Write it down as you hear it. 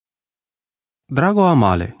Drago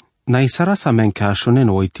amale, na isara sa men ka shonen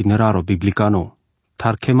o itineraro biblicano,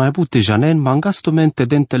 tar ke mai bute janen mangastumente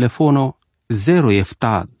den telefono 0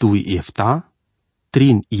 efta 2 efta,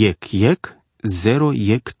 3 yek 0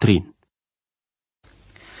 yek 3.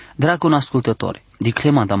 Dragul ascultători, di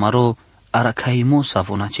clema damaro aracaimo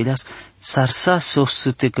savonacileas sarsa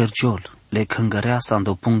sosute gărgiol, le cângăreasa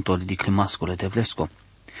ando punctol di climascole de vlesco.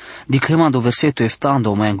 Di clemando verseto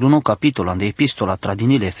eftando mai angluno capitolo ande epistola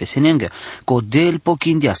tradinile efesenenge, co del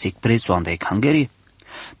pochindiasic prețu ande cangeri.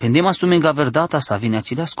 Pendema stumenga verdata sa vine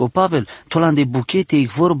acileasco Pavel, tolande buchete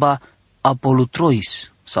ic vorba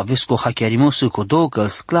apolutrois, sa vesco hachiarimosu co două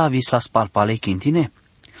sclavi sa spalpale chintine.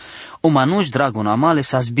 O manuș dragon amale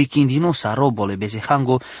sa zbichindino sa robole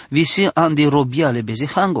bezehango, visi andi robiale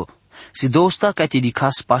bezehango. Si dosta ca te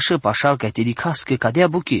dicas pașă pașal ca te dicas că cadea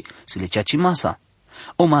buchi, si le ceaci masa.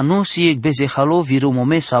 O manusi ec bezehalo viru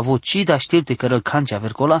mome sa voci da știlte cărăl cancea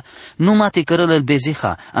vercola, numai te cărăl el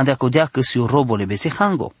bezeha, andea codea că si o robole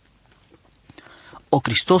bezehango. O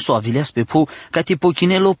Cristoso avileas pe pu ca te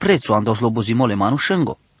pochinelo prețu andos lobozimole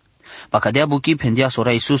manușengo. Pa cadea buchi pendias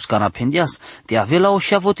ora Iisus cana pendias, te avela o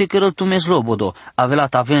șavote cărăl tumes lobodo, avela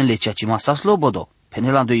tavenele ceaci masa slobodo.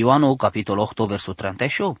 Penelando Ioano capitol 8 versul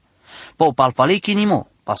 38. Po palpalei chinimo,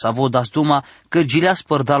 pa sa vo das duma cărgileas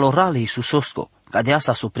părdalorale Iisusosco, cadea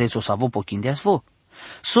sa suprețo sa vo pochindeas vo.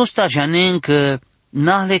 Sosta janen că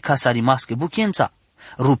nahle ca sa rimasche buchiența,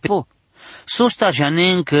 rupe vo. Sosta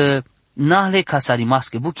janen că nahle ca sa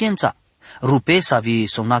rimasche buchiența, rupe sa vi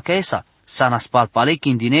somnaca esa, sa nas palpalei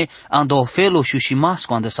chindine ando ofelo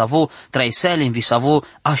șușimasco ande sa vo traiselen vi sa vo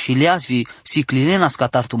așileas vi siclilenas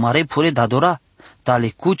catartu mare pure dadora. Tale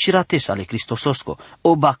cucirates ale Cristososco,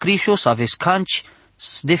 o bacrișos aveți canci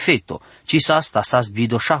defecto, ci sa asta sa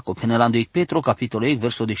zbidoșaco, penelando ic Petro, capitolul 8,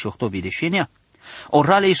 versul 18 videșenia.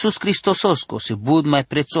 Orale Iisus Cristososco, se bud mai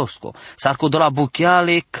prețosco, s-ar codola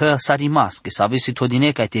bucheale că s-a rimasche, să aveți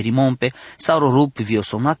todine ca te rimompe, s-ar rup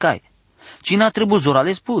viosomnacai. Cine a trebuit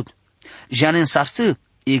zorale spud? Janen sarță,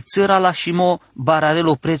 ic țăra la șimo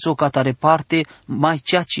bararelo prețo ca tare parte, mai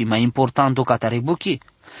ceaci, mai importanto ca tare buchi.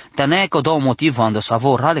 Tănea că două motive ando sa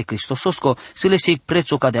vorale Cristososco să le sic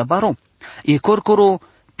prețul ca de baro. E corcoro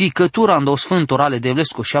picătura ando sfânt orale de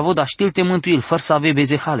vlesco și avut aștilte mântuil fără să ave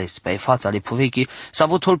bezehales pe fața le povechi, să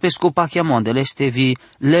avut holpesco pachiamon este vi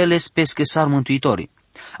leles pesche sar mântuitorii.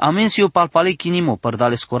 Amensio palpale chinimo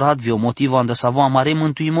părdale scorat vi o motivă ando sa vo amare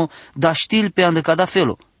mântuimo da știl pe ando cada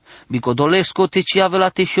felo. Bicodolesco te ci avela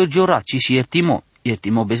te șogiorat ci și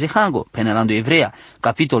iertimo bezehango penelando Evreia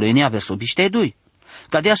capitolul enea versul 22.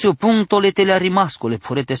 Cadea se o punctole te le rimascole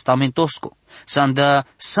pure testamentosco. Sanda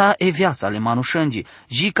sa e viața le manușângi,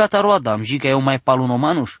 ji cataroadam, ji ca eu mai paluno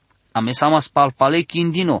manuș. Amesama spalpale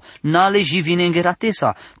chindino, nale ji vine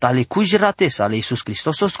îngeratesa, tale cujratesa le Iisus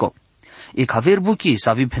Cristososco. E ca verbuchi,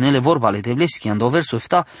 sa vi penele vorbale de vleschi, ando versul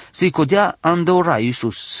fta, să-i codea andora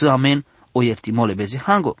Iisus, să amen, o iertimole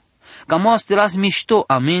bezehango. Ca moaste las mișto,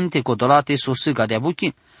 aminte codolate sosă ca de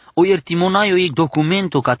buchi. O iertimonaio e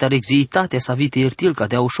documento ca tare exitate sa vite iertil ca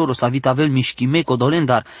de ușor sa vite avel mișchime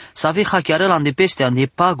codolendar sa ave hachiarel ande peste ande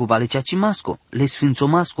pagu vale ceacimasco le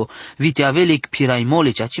sfințomasco vite avele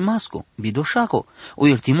piraimole ceacimasco bidoșaco o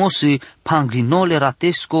iertimos panglinole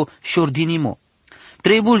ratesco șordinimo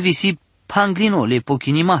trebul visi panglinole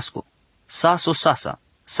pochinimasco saso sasa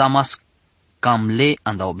samas camle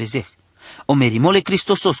anda obezeh. O merimole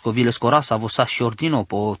Cristososco vile scorasa vosa șordino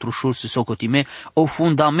po trușul si socotime o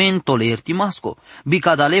fundamentole iertimasco,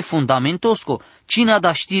 bicadale fundamentosco, cine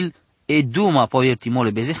da știl eduma po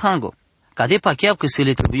iertimole bezehango. Cade pacheab că se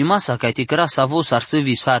le trebuie masa ca te căra sa vos ar să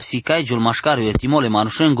vi sar si cai jul mașcare iertimole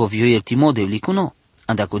manușengo vio iertimo de licuno.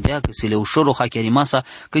 Andea codea că se le ușoro hachiari masa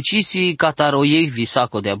că ci si cataro ei vi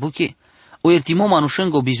saco de abuche. O iertimo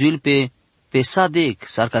manușengo bizuil pe sadec,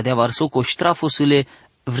 sar cadea varso co ștrafo să le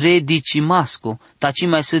vredicimasco, taci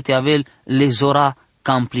mai să te avel le zora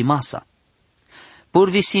camplimasa.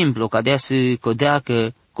 Purvi simplu, cadea să codea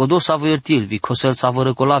că codo sa viertil, vi cosel sa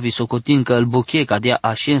vărăcolavi socotin că îl buche cadea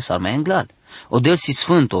așen s-ar mai englal. O del si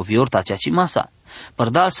sfânto, vi orta ceaci masa.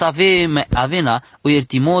 Părdal să avena o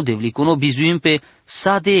iertimo de vlicuno bizuim pe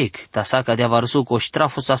sadec, ta sa cadea varăso co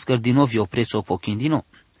ștrafo sa scărdino vi o prețo pochindino.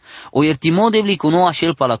 O iertimo de vlicuno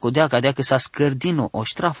așel pa la codea cadea că sa scărdino o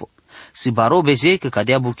ștrafo. Si baro beze că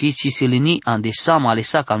cadea buchi și se lini ande sama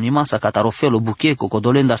alesa cam nimasa catarofelo buche co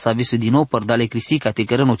codolenda sa vise din nou părdale crisica te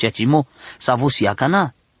cărăno ceacimo sa vosia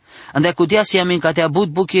cana. Ande codea si amen cadea bud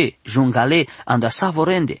buche jungale anda sa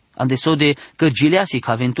vorende ande so de cărgileasi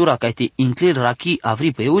ca aventura ca te inclir rachi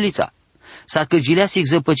avri pe ulița. Sa cărgileasi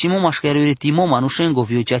zăpăcimo mașcare iertimo manușengo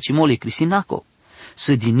vio ceacimo le crisinaco.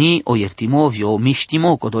 Sădini o iertimovi, o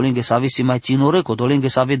miștimo, codolenghe să ave si mai ținore, codolenghe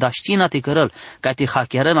să ave daștina te cărăl, ca te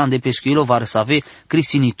hacchiarăn ande pescuilo var să ave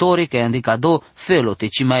crisinitore, ca ande cado felo, te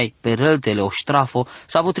ci mai perăltele o ștrafo,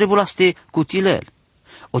 să avo trebulaste cutilel.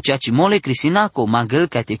 O ceea ce mole crisinaco, magăl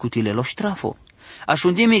ca te cutilel o ștrafo.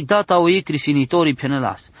 Așundimic data o ei crisinitorii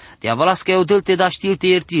penelas, te avalas că eu del te da știl te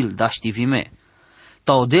iertil, da știvime.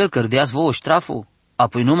 Ta o del cărdeas vo o ștrafo,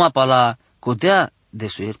 apoi numai pa la codea de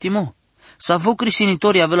su iertimo. Sa vo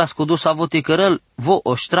crisinitorii avea la scodo sa vo te cărăl vo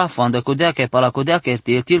o ștrafo, andă codea că e pa la codea că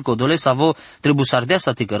te iertil codole sa vo trebu sardea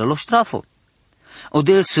sa te cărăl o ștrafo. O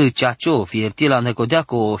del să ceacio, fi iertil andă codea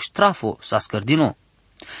că o ștrafo sa scărdino.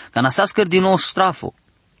 Cana sa scărdino o ștrafo,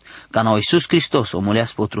 cana o Iisus Hristos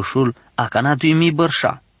omuleas potrușul, a cana duimi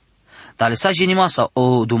bărșa. Tale sa jinima sa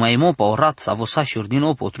o dumaimo pa o rat sa vo sa și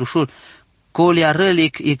ordino potrușul, colia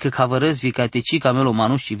rălic e că cavărăzvi ca te ci camelo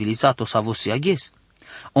manuș civilizat o sa vo si aghes.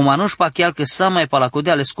 O manuș pa chiar că sa mai pa la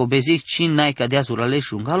codea le scobezic cin n-ai cadea zurale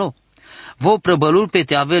și ungalo. Vo prăbălul pe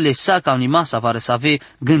te avele sa cam nimasa vare să ave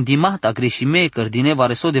gândimata greșime cărdine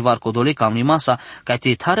vare so de var codole cam nimasa ca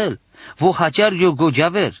te tarel. Vo hacear eu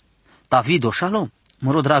gojaver. Ta vido shalom.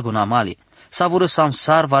 Moro drago na mali. Sa voră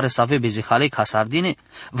samsar vare să ave bezehale ca sardine.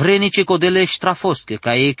 Vrenice codele ștrafost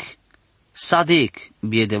ca ec sadec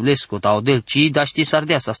biedevlesco ta odel ci da ști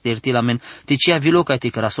sardea sa stertilamen te ci avilo ca te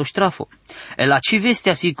craso ștrafo. E la ci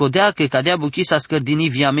vestea si codea că cadea buchi sa scărdini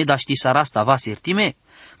via me da ști sarasta va sertime.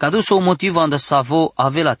 Ca dus o motiv andă sa vo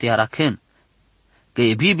avela te aracen. Că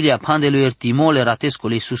e Biblia pandelu ertimole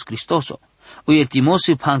ratescole Iisus Hristoso. O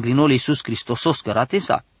ertimosi panglinole Iisus Hristosos că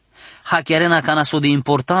ratesa. Ha chiarena cana so de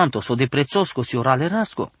importanto, so de prețosco si orale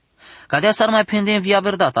rasco. Cadea s-ar mai pende în via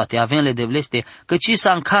verdata te avenle de vleste, că ci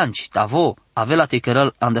sa încanci, ta vo, avela te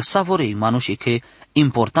cărăl andă savorei manușe că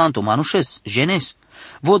importanto manușes, genes.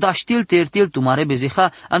 Vo da știl te ertil tu mare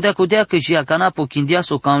bezeha, andea codea că jia cana po chindia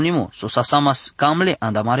so cam limo, so sa samas camle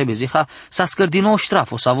anda mare bezeha, sa scărdino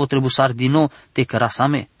ștrafo, sa vo trebu sardino te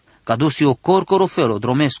cărasame. Ca dus eu corcoro felo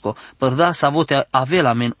dromesco, părda sa vo te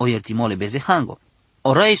avela men o iertimole bezehango.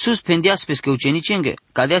 Ora Iisus pendeas pescă ucenicenge,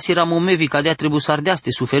 cadea si ramomevi, cadea trebu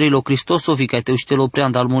sardeaste, suferilo Cristoso, vi ca te uștelo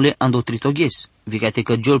preand almule andotritoghes, vi ca te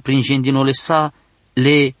căgiol prin gendinole sa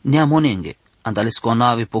le neamonenge. Andales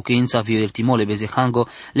conave pocăința vio ertimole bezehango,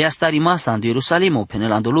 le asta rimasa ando Ierusalimo,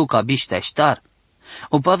 penelando Luca biștea ștar.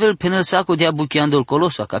 O Pavel penel saco de abucheando el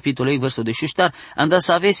Colosa, capitolul 8, versul de șuștar, anda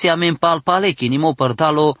să avese amen palpale, chinimo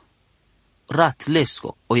părdalo rat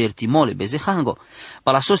lesco, o iertimole bezehango.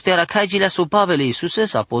 Pa la soste aracagile su Pavele Iisuse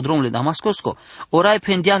sa podrumle Damascosco, orai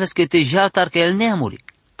pendiales că te jaltar că el neamuri,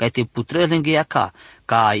 ca te putrelenghe iaca,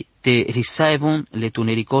 ca te risaevun le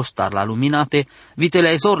tunericos tar la luminate, vitele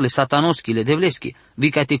aizorle satanoschile de vleschi, vi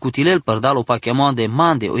ca te cutilel părdalo pa chiamoande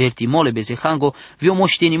mande o iertimole bezehango, vi o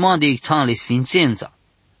moștenimoande ictanle sfințența.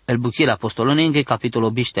 El buchel apostolonenge,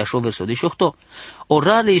 capitolul 28, versul 18.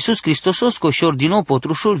 Orale Iisus Hristosos și ordino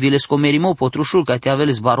potrușul, vilesco merimo potrușul, ca te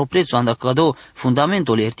aveles baro prețu, anda cădo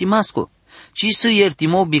fundamentul iertimasco. Ci să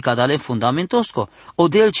iertimo bicadale fundamentosco. O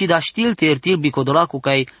del ci da știl te iertil bicodolacu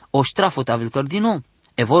ca o ștrafo te avel cărdino.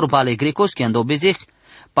 E vorba ale grecos că andobezeh,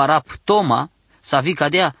 paraptoma, sa vi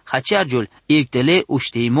cadea haceargiul, ictele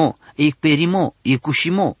ușteimo, ic perimo, ic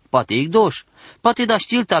ușimo, poate ic doș. Poate da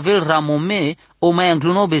știl te avel ramome, o mai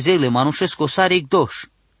angluno bezegle manușesco sare ic doș.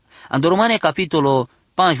 Andoromane capitolo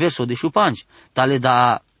 5 verso de șupanci, tale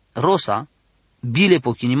da rosa, bile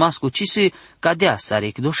pochinimasco, ci se cadea sare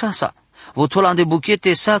ic doșasa. Votolan de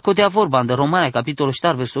buchete sa codea vorba, în Romania, capitolul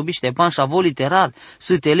 7, versul 8, panșa vo literal,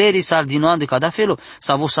 să teleri sardino de cadafelo,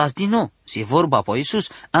 sa vo sardino, si vorba po Iisus,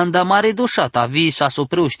 anda mare doșata, vi sa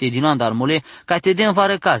sopreuște din anda armole, ca te den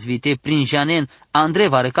vară caz, vi te prin janen, andre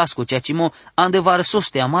vară caz cu ceacimo, ande vară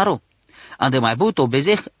soste amaro. Ande mai buto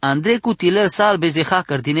bezeh, andre cutilel sal bezeha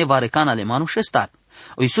cărdine vară canale manușestar.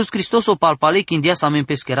 O Iisus Hristos o palpale chindia sa men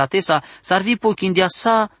peskeratesa, sarvi po chindia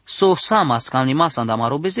sa so samas cam nimasa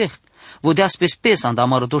andamaro bezeh. Vodea spes anda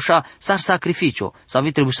mărătoșa sar sacrificio, sa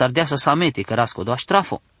vi trebu sardea să samete că rasco doa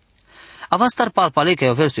ștrafo. Avastar palpale că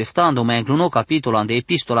eu versu eftando mai încluno capitolo ande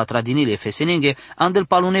epistola tradinile fesenenge, andel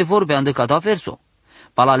palune vorbe ande cada verso.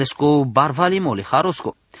 Palalesco barvalimole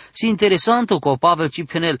harosco. Si interesanto co Pavel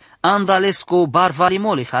cipenel andalesco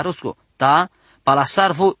barvalimole harosco. Ta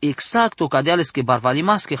palasarvo exacto cadealesque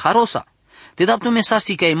barvalimasque harosa. Te daptu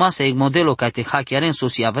mesarsi ca imasa eg modelo ca te hacchiaren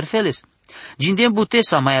sosia verfeles. Gindem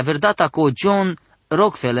butesa mai aver data co John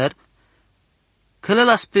Rockefeller, că le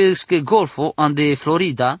las pesche golfo ande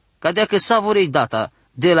Florida, cadea că savorei data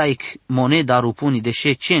de la ic moneda rupuni de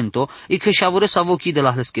 600 e că și avore sa vochi de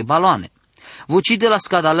la hresche baloane. Voci de la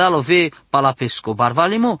scadalealo ve pala pesco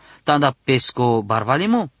barvalimo, tanda pesco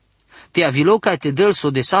barvalimo. te avilo kaj te del so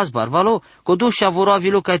desas barvalo, kodo shavoro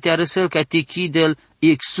avilo kaj te arăsel kaj te kidel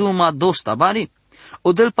exuma dosta bari,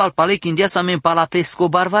 odel palpale kindia samen pala pesco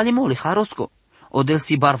barvalimole harosko. Odel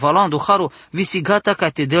si barvalando haro visi gata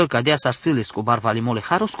kaj te del kaj dea sarsilesko barvalimole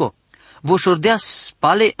harosko. Voșordea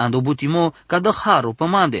spale andobutimo ca de haro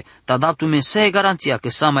pămande, ta daptu mesea garanția că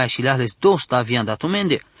sa mai așileahles dosta avian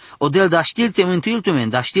datumende, odel da știlte mântuiltumen,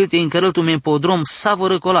 da știlte încărăltumen podrom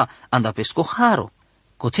savără cola, anda pesco haro.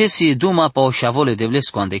 Cotesi duma pa o șavole de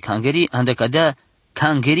vlesco ande cangeri, ande cadea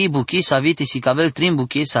cangeri buchi savite si cavel trim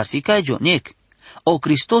buchi sarsi caigio, nec. O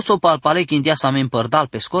Cristos o palpale kindia sa men părdal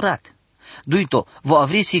pescorat. Duito, vo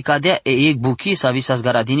avri si cadea e ec buchi savisas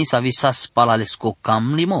garadini savisas palalesco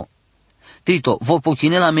cam limo. Trito, vo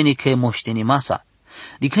pochinela meni che moșteni masa.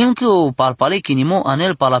 Dicem că o palpale kinimo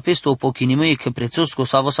anel palapesto o pochinimo e che prețosco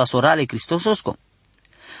savos asorale Cristososco.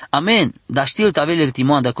 Amen, da știl taveler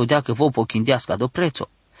timoan da codea că vo pochindeasca do prețo.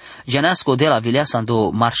 Janeasco de la vileasa do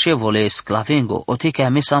marșevole sclavengo, o teca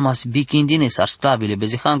mesa mas bikindine sar sclavile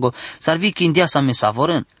bezehango, sar vikindeasa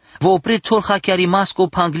mesavoren. Vo opre tolha chiar imasco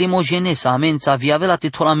panglimo jenesa amența viavela te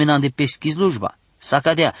tolamena de peschi slujba. Sa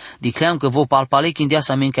cadea, dicleam că vo palpale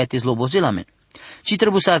kindeasa men ca te zlobozela men. Ci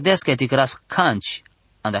trebuie să ardească te cras canci.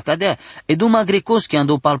 Anda cadea, eduma grecoschi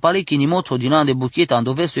ando palpale kinimoto din de bucheta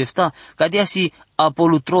ando verso efta, cadea si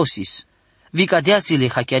apolutrosis. Vi cadea si le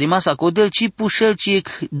hachiarimasa codel ci pușel ci ec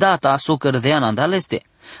data so cărdean andaleste.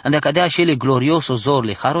 Anda cadea șele glorioso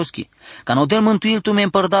zorle haroschi, ca nodel mântuil tu me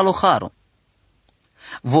împărdalo haro.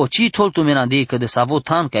 Voci tol tu men andei că de savo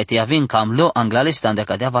tan ca te avem cam lo anglaleste anda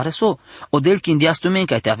cadea vareso, odel kindias tu men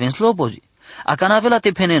ca te avem slobozi. A ca navela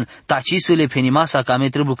te penen, taci să le penimasa ca me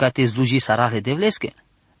trebuie ca te sluji sarale de vlesche.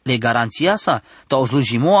 Le garanția sa, ta o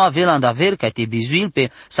slujimo avela andaver ca te bizuil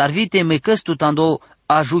pe sarvite me căstu tando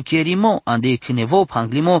ajucherimo ande knevo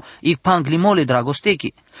panglimo ik panglimole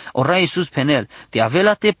dragostechi. Ora Iisus penel, te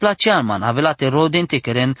avela te placean man, avela te rodente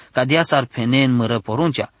keren ca dea sar penen mără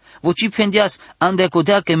poruncea. Voci pendias ande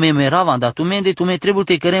codea că me merava anda tu mende tu me trebuie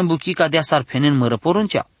te keren buchi ca dea sar penen mără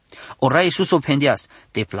poruncea. Ora Iisus o pendias,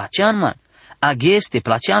 te placean man, aghes te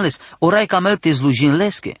placeanles, ora camel te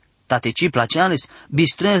slujinleske, tate ci placeanles,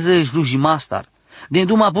 bistrenze sluji mastar. Den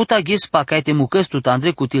duma buta gespa ca te mucăstu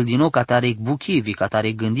tandre cutil din nou ca tare buchi vi ca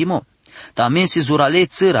tare gândimo. Ta men se zurale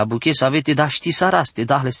țăra buche să avete da ști saraste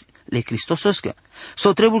da le Cristososcă.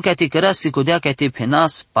 So trebuie ca te căreas se codea ca te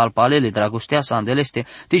penas palpalele dragostea sa andeleste,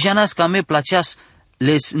 te janas ca me placeas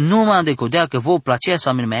les numai de codea că vă placea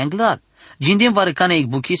să men mai anglar. Gindim varăcane ec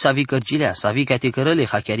buchi să vi cărgilea, să vi ca te cărăle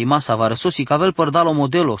hachiarima să va răsosi ca vel părdalo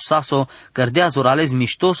modelo saso cărdea zurales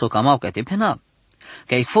miștoso ca mau ca te pena.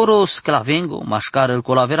 Ca ec foro sclavengo, mașcară îl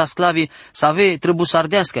colavera sclavi, să ave trebuie să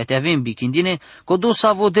ardească te avem bichindine, codo să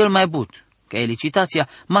avodel mai but. Ca e licitația,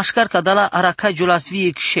 mașcar ca dala aracagiul as vie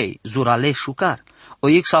ec șei, zurale șucar. O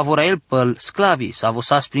ec să avora el păl sclavi, să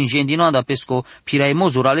avosas prin gendinoada pesco piraimo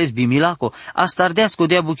zurales bimilaco, asta ardească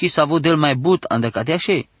dea buchi să avodel mai but andăcatea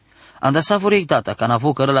șei. Anda sa vorec data, ca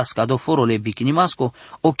navo cărăla scadoforole bicinimasco,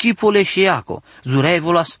 o chipole șeaco,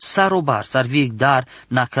 zurevolas sarobar, sarviec dar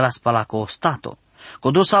na cras palaco stato.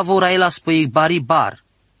 Codo sa vora elas pe bari bar,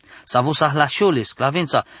 sa vo sahlașole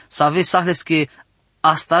sclavența, sa ve sahleske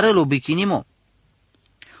astarelo bicinimo.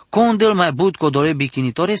 Condel mai but codole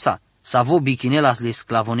bicinitoresa, sa vo bicinelas le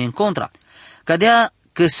sclavone în contra. Cadea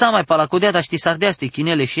că sa mai palacodea da ști sardeaste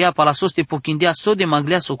chinele și ea palasoste pochindea so de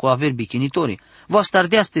magleaso cu aver bicinitori. Vo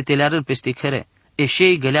stardeaste telearăl peste chere,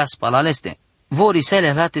 eșei găleas palaleste. Vo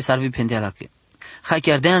risele late sarvi pendealache.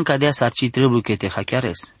 Hachiardea în cadea sarci trebuie că te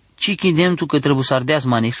hachiares. Ci chidem tu că trebuie să ardeas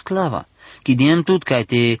mane sclava. Chidem tu că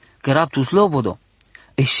te căraptu slobodo.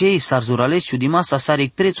 Eșei sar zurales ciudima sa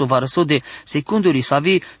sarec prețo va răso de secunduri să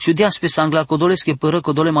avi ciudeas pe sangla codolesche pără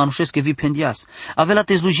codole manușesche vi pendias. Avela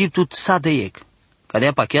te slujib tut sa de ec.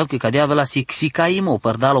 Cadea pacheau că cadea avela si xicaimo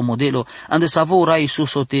părdalo modelo ande să vo ora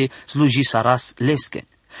Iisus o te sluji saras lesche.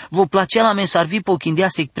 Vo placea la men sarvi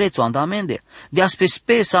pochindeasec prețo andamende, de aspe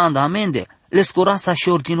spesa andamende. Le scorasa și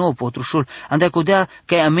ordino potrușul, ande codea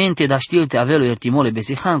ca amente da știl te avelo ertimole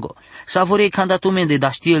bezihango. Sa vorei candatumen de da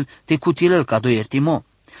știl te cutilel ca do ertimo.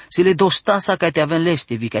 Se le dostasa ca te aven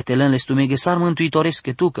leste, vi ca te len lestume gesar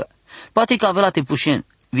mântuitoresche tucă. Poate că avela te pușen,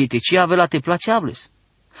 vite ci avela te placeables.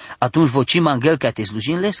 Atunci voci mangel ca te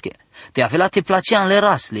slujin lesche. Te avela te placea în le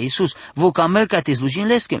ras, le Iisus, vo camel ca te slujin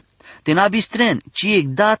lesche. Te nabistren, ci ec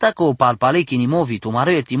data că o palpale chinimovi tu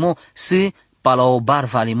mare ertimo să pala o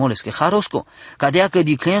barva limoleske harosco, cadea că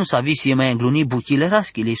diclem să visi mai îngluni buchile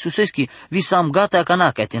raschi, le Iisuseschi, visam gata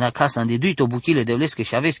cana ca tena casa îndeduito buchile de vlesche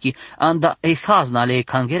și aveschi, anda e hazna le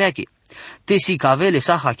cangereachi. Te si cavele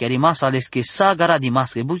sa hachiarimasa lesche sa gara di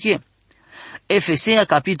masche buchie. Efesia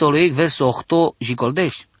capitolo 1 verso 8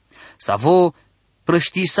 gicoldeș. Savo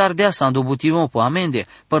prăști sardea sandobutimo po amende,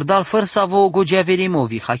 per dal făr savo gogeaverimo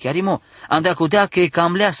vi hachiarimo, andea codea che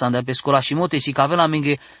camlea sandea pe scolașimote si cavela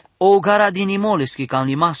menge o gara din imoles che cam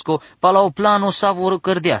limasco pa la o plano savo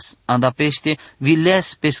cărdeas, anda peste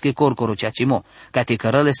viles pesche corcoro ceacimo, ca te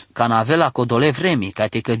cărăles canavela codole vremi, ca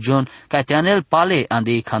te căgion, ca te anel pale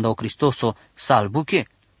andei candau Cristoso salbuche,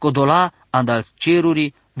 codola andal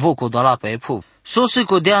ceruri vo codola pe epu. So se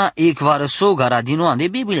codea e kvarăso gara din oan de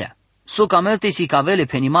Biblia. So camelte si cavele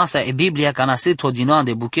penimasa e Biblia ca nasit hodinoan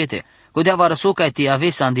de buchete, codea varăso ca te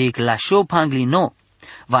avesa andei clasho panglino,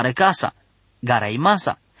 vară casa, gara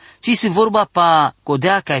imasa. Ci si vorba pa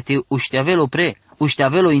codea ca te ușteavelo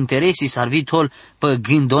ușteavelo interesi sarvitol pe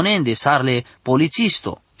gândonende sarle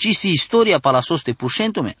polițisto, ci si istoria pa la soste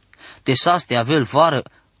pușentume, te saste avel vară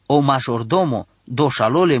o majordomo,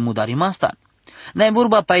 doșalole mudarimasta. N-ai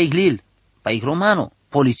vorba pa iglil, pa igromano,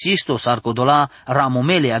 polițisto sarcodola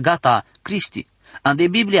ramomele agata Cristi. Ande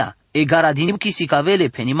Biblia, e gara din chi si cavele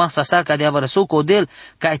penimasa sar ca de avărăso codel,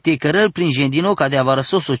 ca te cărăl prin gendino ca de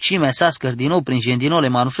avărăso so cimea sa scărdino prin gendino le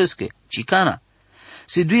manușesche, cicana.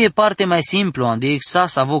 Se duie parte mai simplu ande ex sa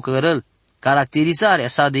savo cărăl, caracterizarea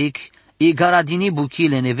sa de ec e gara din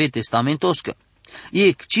buchile neve testamentoscă.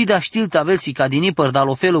 Ec, ci da știl tavel si cadini per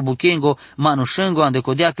dalofelo buchengo manușengo ande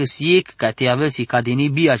codea că si ec ca te avel si cadini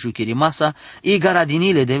bia juchirimasa, e gara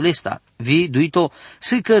dinile de vlesta. Vi, duito,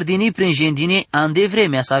 si cărdini prin gendine ande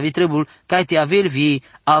vremea sa vitrebul ca te avel vi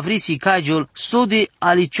avri si cagiol so de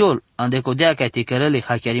aliciol ande codea ca te cărele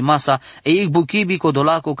hachiarimasa e ec buchibi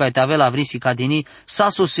codolaco ca te avel avri si cadini sa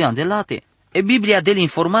sosean de late. E Biblia del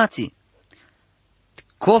informații.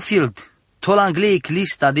 Cofield tol angleic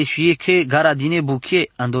lista de și e gara dine buche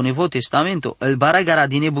ando Nevo Testamento, el bara gara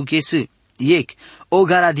dine buche s, ec, o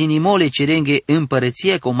gara dine mole cerenghe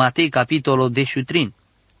împărăție cu Matei capitolul de șutrin.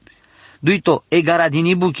 Duito, e gara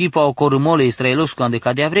dine buchi pa o corumole israeloscu ande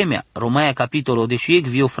cadea vremea, Romaia capitolul de și ec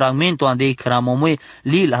vio fragmento ande e cramomoe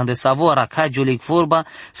lil ande savo aracagiolec vorba,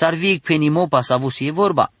 sarviec penimo pa savo si e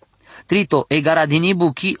vorba. Trito, e gara dini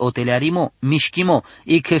buchi o telearimo, mișchimo,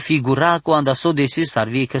 e că figura cu andaso de sis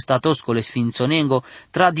sarvie că statoscole sfințonengo,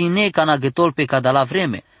 tradine ca nagătol pe cada la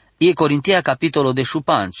vreme. E Corintia capitolul de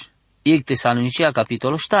șupanci, e Tesalonicea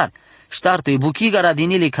capitolul ștarto e buchi gara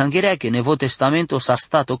dinile canghereache, Nevo Testamento sar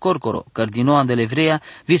stato corcoro, cărdino andele evreia,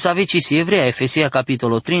 vis aveci si evreia, Efesia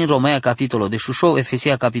capitolul 3, Romaia capitolul de șușou,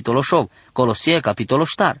 Efesia capitolul șov, Colosia capitolul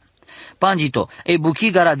ștar. Pangito, e buchi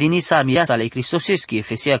garadini sarmiața ale Cristoseschi,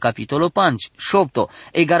 Efesia capitolul 5, șopto,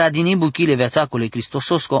 e garadini buchile viațacule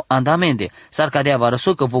Cristososco andamende, sar cadea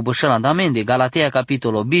varăsocă vobășăl andamende, Galatea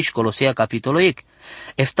capitolul biș, Colosia capitolul ec.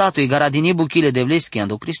 Eftato e garadini buchile de vleschi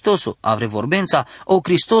ando Cristoso, avre vorbența, o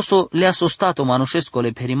Cristoso le-a sostato manușescole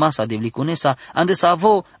perimasa de vlicunesa, ande sa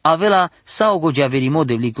avo avela sau gogea verimo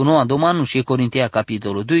de vlicuno ando manuș, e Corintia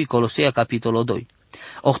capitolul 2, Colosia capitolul 2.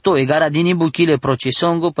 Octo, e gara dini buchile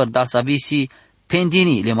procesongo per dal savisi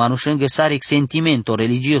pendini le manușenghe sarec sentimento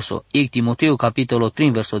religioso, ec Timoteo capitolo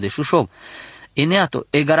 3 verso de șușov. Eneato,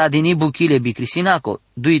 e gara dini buchile bicrisinaco,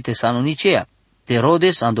 2 Tesalonicea,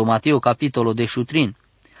 Terodes ando Mateo capitolo de șutrin.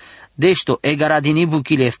 Desto, e gara dini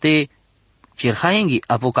buchile efte Cerhaenghi,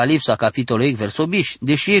 Apocalipsa capitolo 1 verso biș,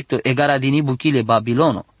 deși ecto e gara dini buchile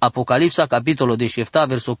Babilono, Apocalipsa capitolo de șefta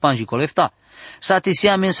verso panjicol efta.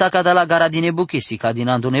 Satisia mensaca de la gara dine buchesi, ca din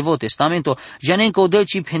ando Nevo Testamento, janenco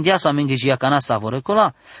dălci pendeasa mengejia cana sa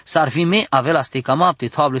vorăcola, s-ar fi me avela stecamapte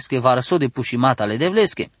toablesche varăso de pușimata le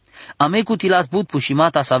devlesche. Ame cutilas bud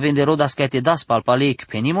pușimata sa vende rodas ca te das palpalec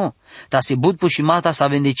penimo, ta se bud pușimata sa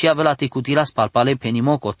vende ce avela te cutilas palpale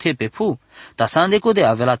penimo co te pe pu, ta sa andecode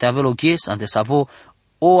avela te avelo ghies, ande savo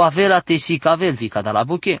o avela te si cavel vi ca da la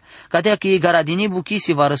buche, ca dea că e gara dine buchi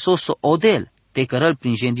si varăsoso odel, te cărăl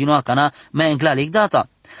prin gendinoa cana mai englalec data.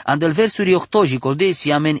 Andel versuri octoji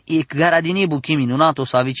coldesi amen e gara dine buchi minunato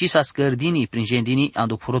sa vicisa scărdini prin gendini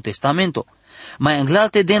ando puro testamento. Mai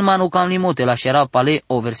englalte den manu cam limote la șera pale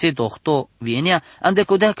o verseto 8 vienea ande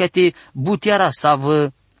codea că te butiara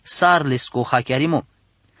savă sarlesco hachiarimo.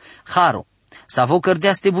 Haro, savo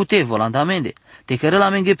cărdea ste bute volandamende, te cărăl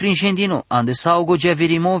amenge prin gendino, ande sau gogea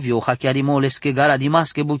virimovio hachiarimo lesche gara di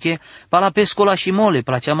masche buche, pala pescola și mole,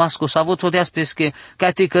 placea masco savo todeas pesche,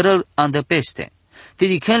 ca te cărăl ande peste. Te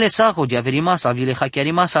dichenle saco de averimasa vile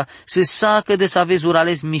hachiarimasa se sacă de să vezi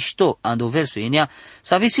urales mișto, ando verso enea,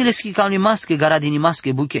 să vezi le schicam masche gara din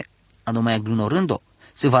masche buche, ando mai aglunorândo,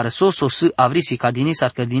 se va răsoso să avrisi ca dini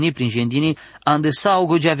s-ar cărdini prin gendini, ande sau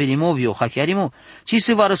gogea verimovio hachiarimo, ci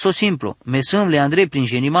se va răso simplu, mesâmle andre prin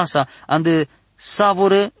genimasa, ande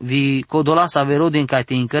savore vi codola saverodin ca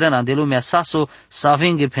te incărena de lumea saso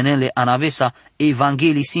savenge penele anavesa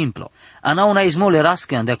evangeli simplo. Ana una izmole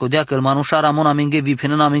rasche ande acodea că manușara mona menge vi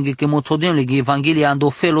penena menge că motodem lege evangelia ando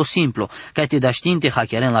felo simplo ca te da știinte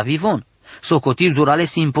hachiaren la vivon. Socotiv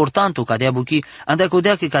zurales importanto ca dea buchi ande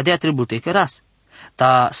acodea că cadea trebute căras.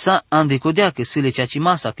 Ta sa ande acodea că sile ceaci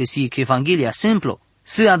masa că si că evangelia simplo.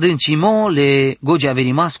 Să adâncimo le gogea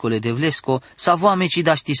verimascole de vlesco sa voame ci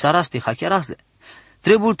da ști saraste hachiarasle.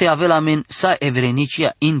 Trebuie te avea la men sa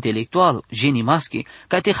evrenicia intelectuală, geni maschi,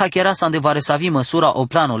 ca te hachiara să andevare să vi măsura o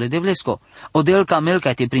planole de vlesco. O del camel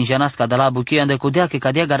ca te prinjanasca de la buchi, ande codea că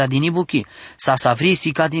cadea garadini buchi, sa savri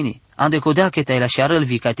si cadini, ande codea că te-ai lașearăl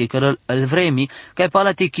vi ca te cărăl îl vremi, ca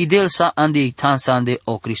pala te chidel sa ande ictan sa ande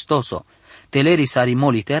o Cristoso. Teleri sarimo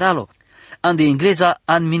literalo, ande engleza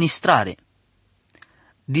administrare.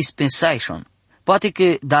 Dispensation. Poate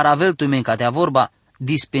că dar avel tu men ca te vorba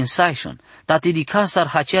dispensation. Ta te dica sar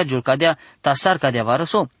haceagiul cadea ta sar cadea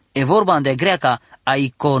varăso. E vorba de greaca a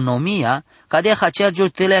economia cadea haceagiul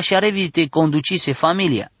te le așa revizite conducise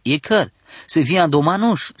familia. E căr. Să vii ando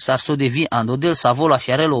manuș, sar so de vii ando del sa vola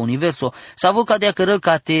și arelo universo, sa vo cadea cărăl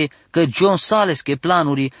ca te că John Sales că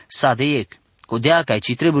planuri sa de ec. Codea ca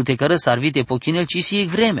ci trebuie te cără sar vite pochinel ci si ec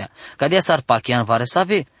vremea. Cadea sar pachian vară să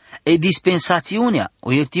ave. E dispensațiunea,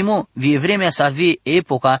 o iertimo, vie vremea să vie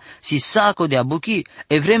epoca si saco de abuchi,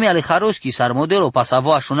 e vremea le haroschi sar modelo pa să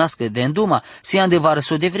vă așunască de înduma, si andevară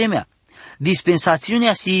so de vremea.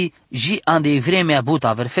 Dispensațiunea si ji ande vremea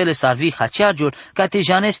buta verfele sar vi haceagiul, ca te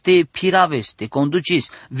janeste piraves, te conducis,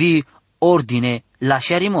 vi ordine la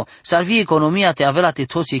șarimo, sar vi economia te avea te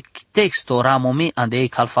tosi texto ramomi ande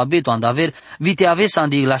ec alfabeto andaver, vi te aves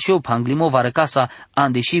ande la șeu panglimo varăcasa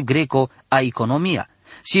ande și greco a economia.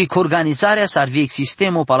 Si că organizarea s-ar vie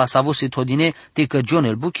sistemul pa la savose todine te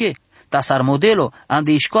căgionel buche. Ta s-ar modelo,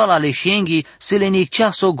 ande școala le șenghi să le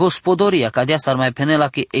nicceaso gospodoria, cadea s-ar mai penela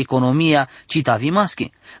că economia cita vimasche.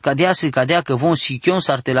 Cadea să cadea că von sichion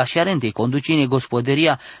s-ar te la șarente, conducine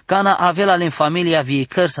gospodăria, cana avela în familia vie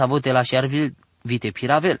căr să avote la șarvil vite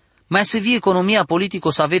piravel. Mai să vie economia politico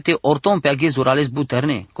să avete orton pe aghezuri ales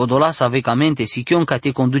buterne, codola să avecamente sichion ca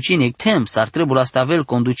te conducine tem, s-ar trebui la stavel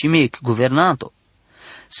conducimec guvernanto.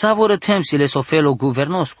 Savoră temsile so felo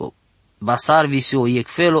guvernosco, basarvi si o iec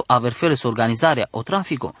felo aver feles organizarea o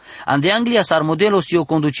trafico. Ande Anglia sar modelo si o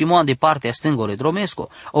conducimo ande partea stângole dromesco,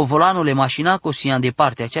 o volanule mașinaco si ande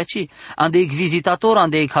partea ceaci, ande ec vizitator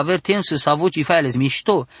ande ec haver temps să voci failes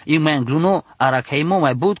mișto, i mai îngluno aracaimo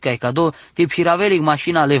mai bud ca cado te piravelic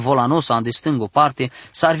mașina le volanos ande stângo parte,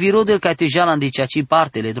 sar virodel ca te jal ande ceaci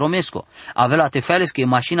parte le dromesco. Avela te failes că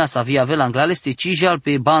mașina sa vi avela anglaleste cijal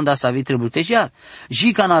pe banda sa vi trebuie te jal.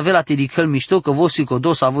 Jica n-avela te dicăl mișto că vosi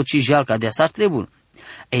codo sa voci jal ca de s-ar trebui.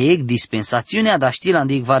 Ec dispensațiunea da știl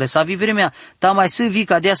ande ec vare sa vi vremea, ta mai să vi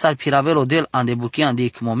ca de s-ar piravelo del ande buchi ande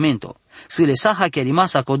ec momento. Să le sa hacherima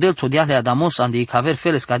sa codel todea le adamos ande ec haver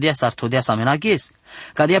feles ca de s-ar todea sa menaghes.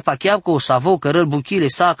 Ca de pacheab co savo cărăl buchile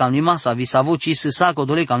sa cam limasa vi savo ci să sa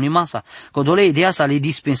codole cam limasa. Codole ideea sa le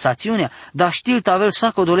dispensațiunea, da știl tavel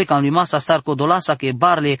sa codole cam limasa sar codolasa că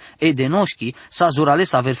barle e de noșchi sa zurale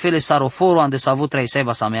sa ver feles saroforo ande savo trai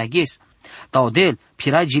saiba sa meaghes. Taudel,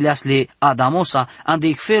 piragileas le adamosa, ande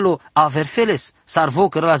ec felo averfeles, sar vo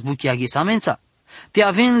cărălas buchia ghisamența. Te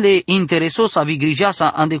aven le interesos a vigrigeasa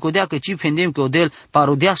ande codea că ci pendem că odel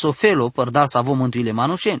parodea so felo părdal sa vo mântuile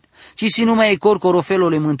manușen, ci si numai e corcoro felo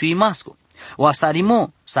le mântui masco. O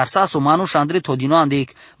astarimo, sar saso manuș andre todino ande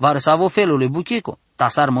ec vară sa vo felo le bucheco.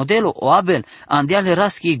 Tasar modelo o abel, andeale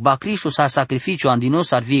raschi ec bacrișu sar sacrificiu andino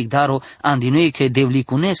sar viec daro andino ec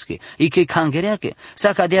devlicunesche, ec cangereache,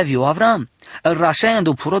 sa cadea viu Avram. Îl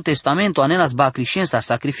rașaendu puro testamento anenas bacrișen sar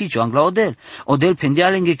sacrificiu angla odel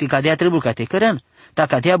pendealenghe că cadea trebuie ca te cărăn, ta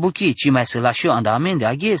cadea buchi, ci mai să lași eu anda amende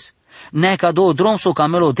aghes. Nea ca două drom so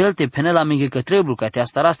camelo odel te penela menge că trebuie ca te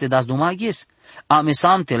astaraste das duma aghes.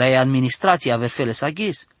 Amesamte la administrația averfele sa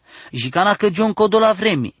aghes. Jicana că John codola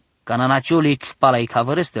vremi. Cana naciolic pala i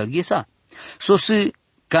cavăreste îl ghesa. Sosi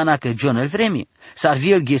cana că John îl vremi. S-ar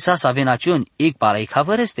vi îl ghesa să ave nacioni ec pala i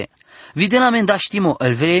cavăreste. Videna menda știmo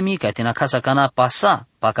îl vremi ca te na casa cana pasa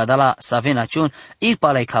pa cadala să ave nacioni ec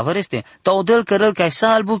pala i cavăreste. Ta odel cărăl ca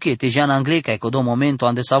sa al buche te jan anglei ca codo momento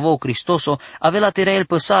ande savo Cristoso ave la tera el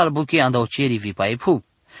păsa al buche anda o ceri vi pa epu.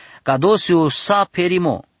 Ca dosiu sa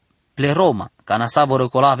perimo pleroma, ca nasa vor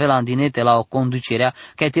cola avea andinete la o conducerea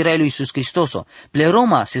ca tirai lui Iisus Hristoso.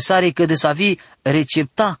 Pleroma se sare că de să vi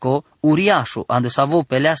receptaco uriașu, ande să vo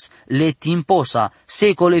peleas le timposa,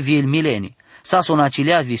 secole vil mileni. Sa son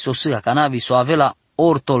aciliat vi so sâa, ca navi so avea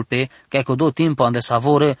ortolpe, ca că do timpo ande să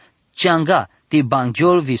voră ceanga, Ti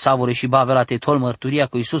bangjol vi savore și bavela te tol mărturia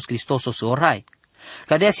cu Iisus Hristos o să orai.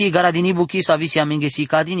 Cadea si garadini buchi sa visi amengesi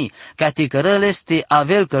cadini, ca te cărăles te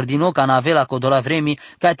avel cărdino ca navela codola vremi,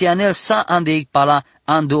 ca te anel sa ande pala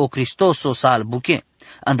ande o Hristos o sal buche.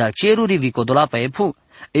 Andal ceruri vi codola pa epu.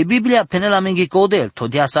 E Biblia penela mengi codel,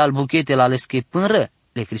 todia sal buchete la lesche pânră.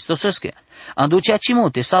 Le Cristosesche. Anducea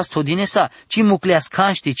cimote sas todine sa, ci mucleas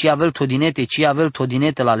canști ci avel todinete, ci avel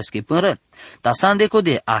todinete la lesche pânră. Ta san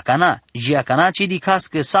decode, acana, ji acana ci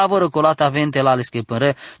dicască savără colata vente la lesche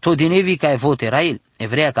pânră, todinevi ca vote rail.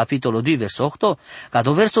 Evreia capitolul 2, verso 8, ca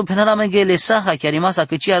do verso penala mengele saha chiar rimasa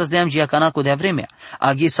că ci arzdeam ji acana codea vremea.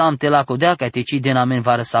 Aghi sam te la codea ca te ci denamen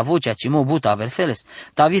vară sa vocea, ci mo buta aver feles.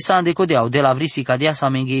 Ta vi san decodeau, de la vrisi cadea sa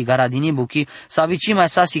menghei garadini buchi, sa vici mai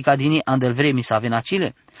sasi cadini andel vremi sa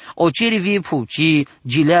venacile. O ceri vie pu, ci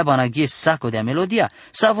gileaba na ghes saco de melodia,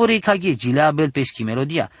 savori ca ghes gileabel peschi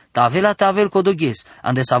melodia, ta avel codoghes,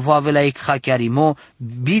 ande savo avela ec hachiarimo,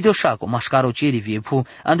 bido shaco, mascaro ceri vie pu,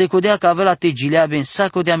 ande codea ca avela te gileaben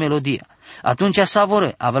saco de melodia. Atunci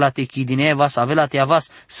savore, avela te chidinevas, avela te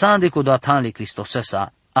avas, sande codoatan le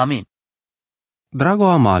Cristosesa. Amin. Drago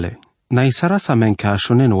amale, na isarasa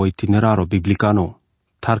mencașonen o itineraro biblicano,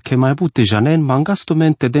 tar che mai bute janen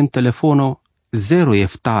mangastumente den telefono 0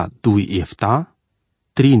 efta 2 efta,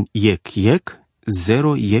 trin iec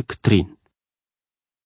 0 iec trin.